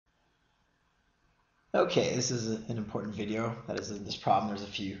Okay, this is an important video. That is, in this problem, there's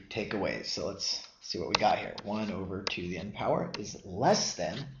a few takeaways. So let's see what we got here. 1 over 2 to the n power is less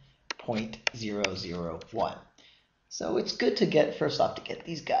than 0.001. So it's good to get, first off, to get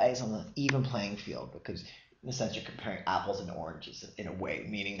these guys on the even playing field, because in a sense you're comparing apples and oranges in a way,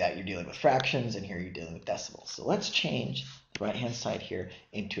 meaning that you're dealing with fractions and here you're dealing with decimals. So let's change the right-hand side here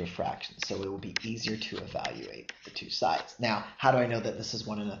into a fraction, so it will be easier to evaluate the two sides. Now, how do I know that this is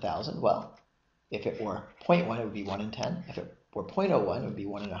 1 in 1,000? Well, if it were 0.1, it would be 1 in 10. If it were 0.01, it would be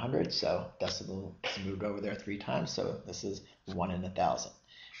 1 in 100. So decimal is moved over there 3 times. So this is 1 in 1,000.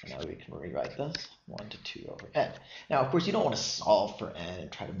 And now we can rewrite this 1 to 2 over n. Now, of course, you don't want to solve for n and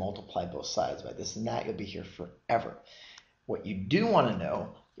try to multiply both sides by this and that. You'll be here forever. What you do want to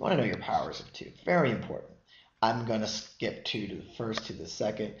know, you want to know your powers of 2. Very important. I'm going to skip 2 to the first, 2 to the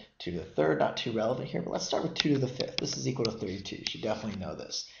second, 2 to the third. Not too relevant here, but let's start with 2 to the fifth. This is equal to 32. You should definitely know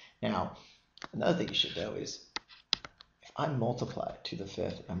this. Now, another thing you should know is if I multiply 2 to the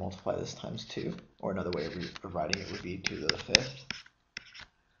fifth, I multiply this times 2, or another way of writing it would be 2 to the fifth.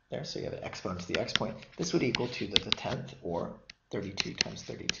 There, so you have an exponent to the x point. This would equal 2 to the 10th, or 32 times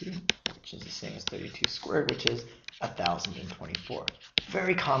 32, which is the same as 32 squared, which is 1,024.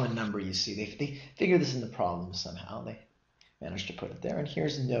 Very common number you see. They figure this in the problem somehow. They managed to put it there, and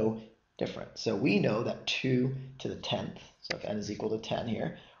here's no different. So we know that 2 to the 10th, so if n is equal to 10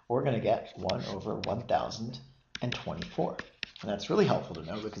 here, we're going to get 1 over 1,024. And that's really helpful to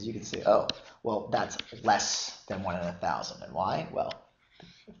know because you can say, oh, well, that's less than 1 in 1,000. And why? Well,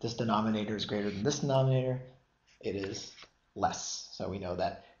 if this denominator is greater than this denominator, it is less. So we know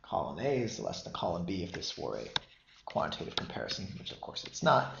that column A is less than column B if this were a quantitative comparison, which of course it's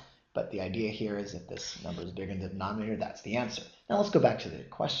not. But the idea here is if this number is bigger than the denominator, that's the answer. Now let's go back to the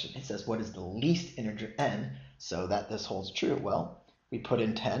question. It says, what is the least integer n so that this holds true? Well, we put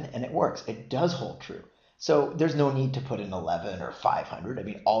in 10 and it works. It does hold true. So there's no need to put in 11 or 500. I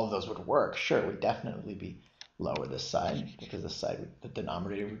mean, all of those would work. Sure, it would definitely be lower this side because this side, the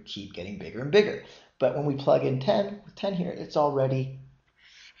denominator would keep getting bigger and bigger. But when we plug in 10, with 10 here, it's already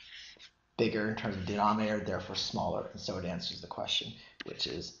bigger in terms of denominator, therefore smaller. And so it answers the question, which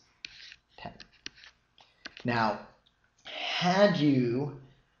is 10. Now, had you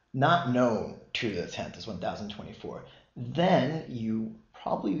not known 2 to the 10th is 1,024, then you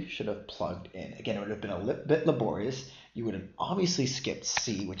probably should have plugged in. Again, it would have been a bit laborious. You would have obviously skipped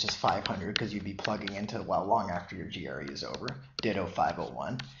C, which is 500, because you'd be plugging into, well, long after your GRE is over, ditto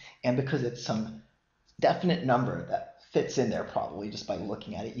 501. And because it's some definite number that fits in there probably just by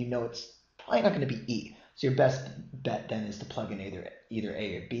looking at it, you know it's probably not going to be E. So your best bet then is to plug in either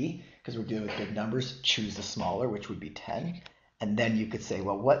A or B, because we're dealing with big numbers. Choose the smaller, which would be 10. And then you could say,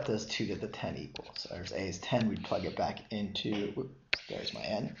 well, what does 2 to the 10 equal? So there's A is 10. We'd plug it back into, whoops, there's my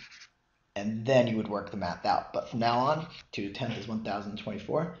n. And then you would work the math out. But from now on, 2 to the 10th is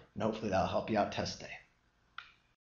 1,024. And hopefully that'll help you out test day.